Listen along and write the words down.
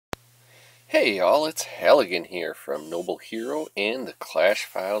Hey y'all, it's Halligan here from Noble Hero and the Clash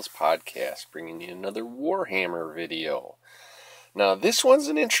Files podcast, bringing you another Warhammer video. Now, this one's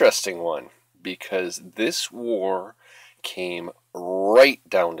an interesting one because this war came right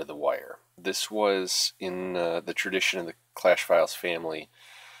down to the wire. This was, in the tradition of the Clash Files family,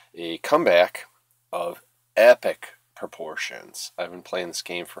 a comeback of epic proportions. I've been playing this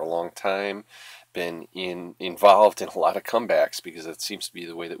game for a long time, been involved in a lot of comebacks because it seems to be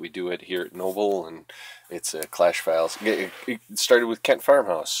the way that we do it here at Noble, and it's a Clash Files. It started with Kent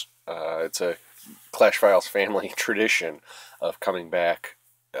Farmhouse. It's a Clash Files family tradition of coming back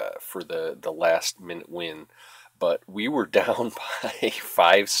for the last minute win. But we were down by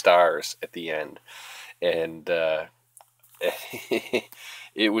 5 stars at the end, and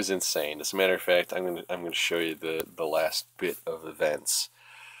it was insane. As a matter of fact, I'm gonna show you the last bit of events.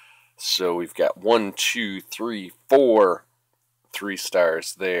 So we've got 1, 2, 3, 4 3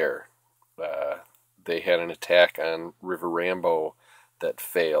 stars there. They had an attack on River Rambo that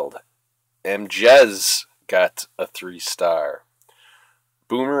failed. MJez got a 3-star.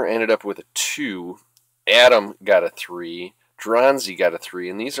 Boomer ended up with a 2. Adam got a 3. Dronzy got a 3.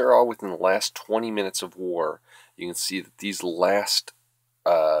 And these are all within the last 20 minutes of war. You can see that these last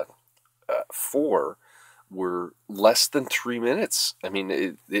 4 were less than 3 minutes. I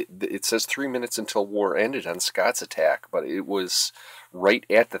mean, it says 3 minutes until war ended on Scott's attack, but it was right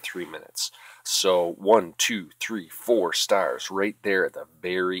at the 3 minutes. So 1, 2, 3, 4 stars right there at the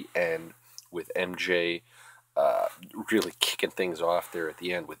very end, with MJ really kicking things off there at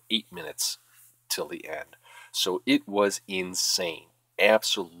the end with 8 minutes till the end. So it was insane.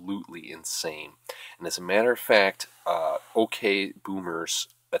 Absolutely insane. And as a matter of fact, OK Boomer's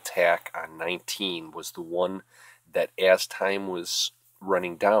attack on 19 was the one that, as time was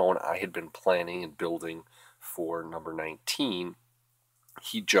running down, I had been planning and building for number 19.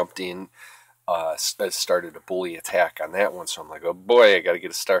 He jumped in, started a bully attack on that one, so I'm like, oh boy, I got to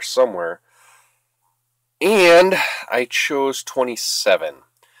get a star somewhere. And I chose 27,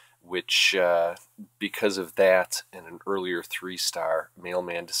 which, because of that and an earlier 3-star,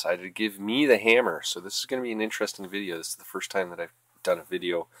 Mailman decided to give me the hammer. So this is going to be an interesting video. This is the first time that I've done a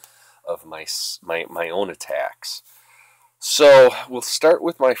video of my own attacks. So we'll start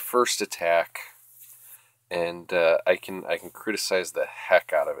with my first attack, and I can criticize the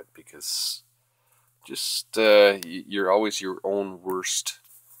heck out of it because just you're always your own worst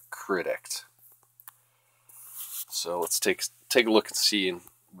critic. So let's take a look and see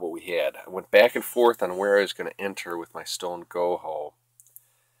what we had. I went back and forth on where I was going to enter with my Stone Goho.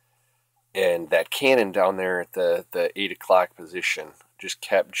 And that cannon down there at the 8 o'clock position just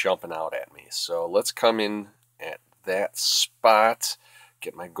kept jumping out at me. So let's come in at that spot,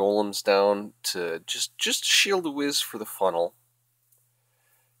 get my golems down to just shield a whiz for the funnel.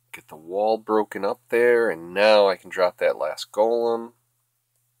 Get the wall broken up there, and now I can drop that last golem.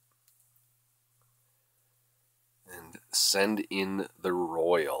 And send in the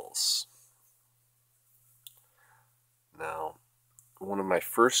Royals. Now, one of my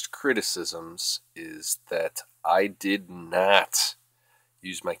first criticisms is that I did not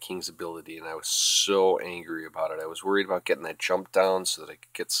use my King's ability, and I was so angry about it. I was worried about getting that jump down so that I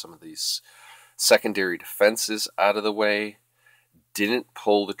could get some of these secondary defenses out of the way. Didn't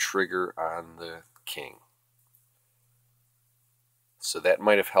pull the trigger on the King. So that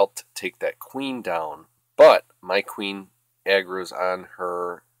might have helped take that Queen down, but my Queen aggro's on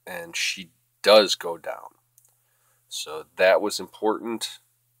her, and she does go down. So that was important.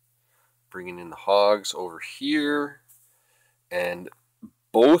 Bringing in the hogs over here. And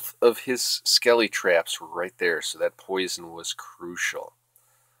both of his skelly traps were right there, so that poison was crucial.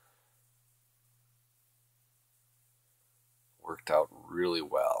 Worked out really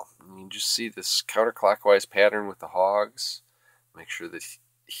well. And you just see this counterclockwise pattern with the hogs. Make sure the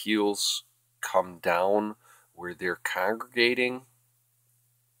heals come down where they're congregating.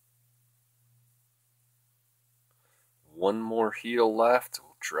 One more heal left.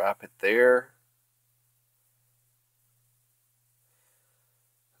 We'll drop it there.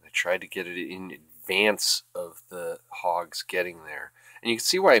 And I tried to get it in advance of the hogs getting there. And you can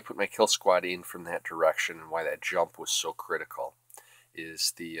see why I put my kill squad in from that direction and why that jump was so critical.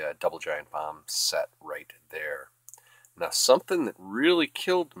 Is the double giant bomb set right there. Now, something that really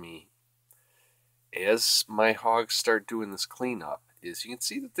killed me as my hogs start doing this cleanup is you can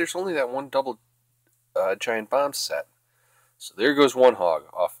see that there's only that one double giant bomb set. So there goes one hog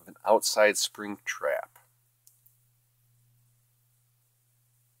off of an outside spring trap.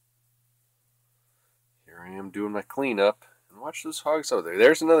 Here I am doing my cleanup, and watch those hogs over there.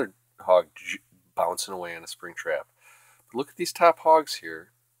 There's another hog bouncing away on a spring trap. But look at these top hogs here.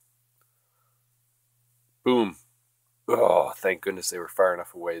 Boom. Oh, thank goodness they were far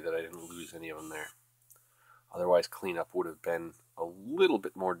enough away that I didn't lose any of them there. Otherwise, cleanup would have been a little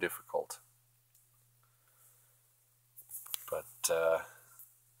bit more difficult. But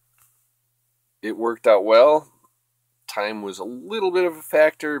it worked out well. Time was a little bit of a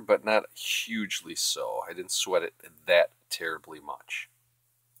factor, but not hugely so. I didn't sweat it that terribly much.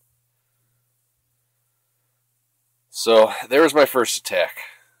 So there was my first attack.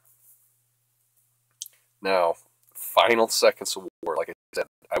 Now, final seconds of war. Like I said,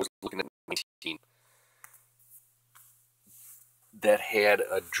 I was looking at 19 that had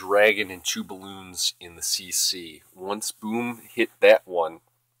a dragon and 2 balloons in the CC. Once Boom hit that one,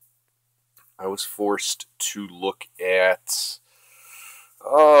 I was forced to look at,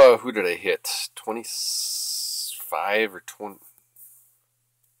 who did I hit? 25 or 20?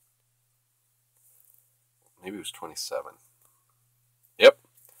 Maybe it was 27. Yep.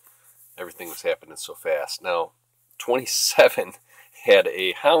 Everything was happening so fast. Now, 27 had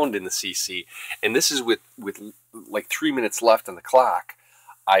a hound in the CC, and this is with like 3 minutes left on the clock.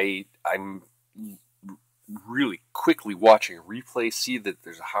 I'm really quickly watching a replay, see that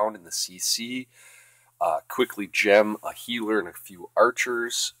there's a hound in the CC, quickly gem a healer and a few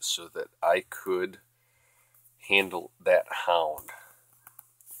archers so that I could handle that hound.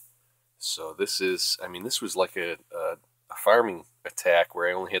 So this was like a farming attack where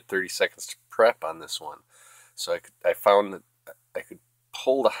I only had 30 seconds to prep on this one. So I found that I could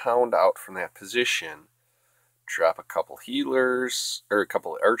pull the hound out from that position, drop a couple healers, or a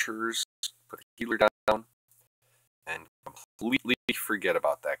couple of archers, put a healer down, and completely forget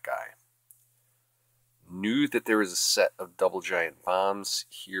about that guy. Knew that there was a set of double giant bombs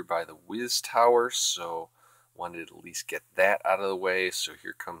here by the Wiz Tower, so wanted to at least get that out of the way. So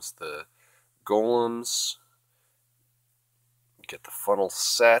here comes the golems. Get the funnel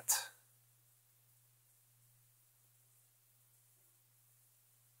set.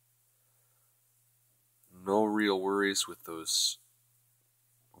 No real worries with those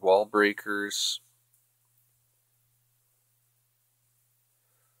wall breakers.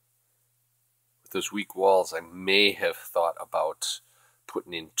 With those weak walls, I may have thought about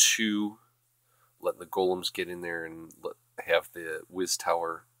putting in 2, letting the golems get in there and have the Wiz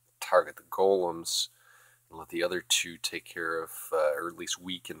Tower target the golems, and let the other 2 take care of, or at least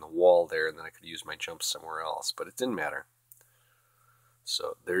weaken the wall there, and then I could use my jump somewhere else. But it didn't matter.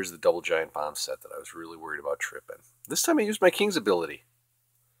 So there's the double giant bomb set that I was really worried about tripping. This time I used my king's ability.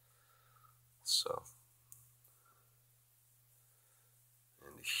 So,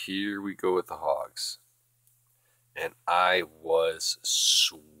 and here we go with the hogs. And I was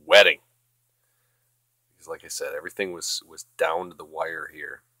sweating. Because like I said, everything was down to the wire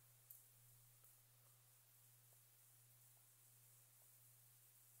here.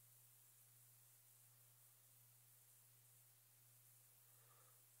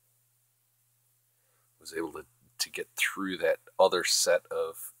 Was able to get through that other set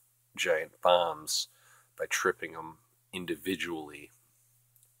of giant bombs by tripping them individually.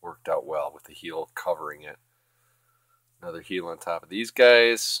 Worked out well with the heal covering it. Another heal on top of these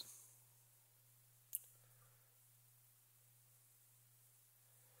guys.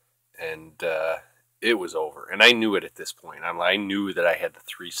 And it was over. And I knew it at this point. I knew that I had the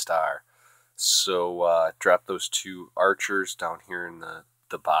 3-star. So dropped those 2 archers down here in the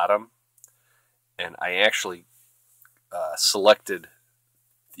bottom. And I actually selected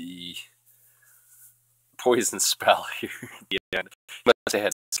the poison spell here at the end. Must have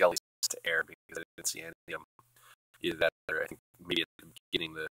had skellies to air because I didn't see any of them. Either that or I think maybe at the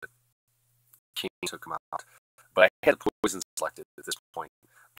beginning the king took them out. But I had poison selected at this point.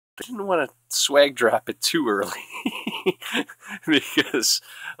 I didn't want to swag drop it too early because,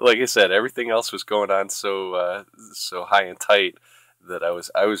 like I said, everything else was going on so high and tight that I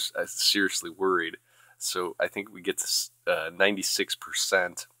was seriously worried. So I think we get to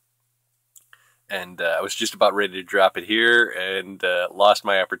 96%, and I was just about ready to drop it here and lost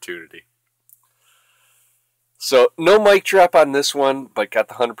my opportunity. So no mic drop on this one, but got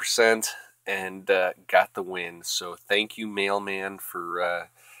the 100% and got the win. So thank you, Mailman, for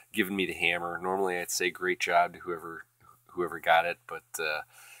giving me the hammer. Normally I'd say great job to whoever got it, but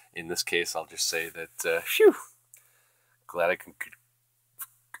in this case I'll just say that phew, glad I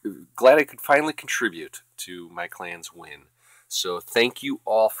could finally contribute to my clan's win. So thank you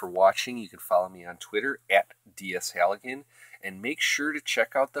all for watching. You can follow me on Twitter at DSHalligan, and make sure to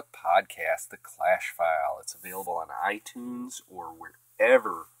check out the podcast, The Clash File. It's available on iTunes or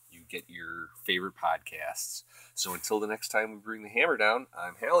wherever you get your favorite podcasts. So until the next time we bring the hammer down,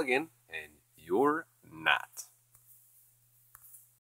 I'm Halligan, and you're not.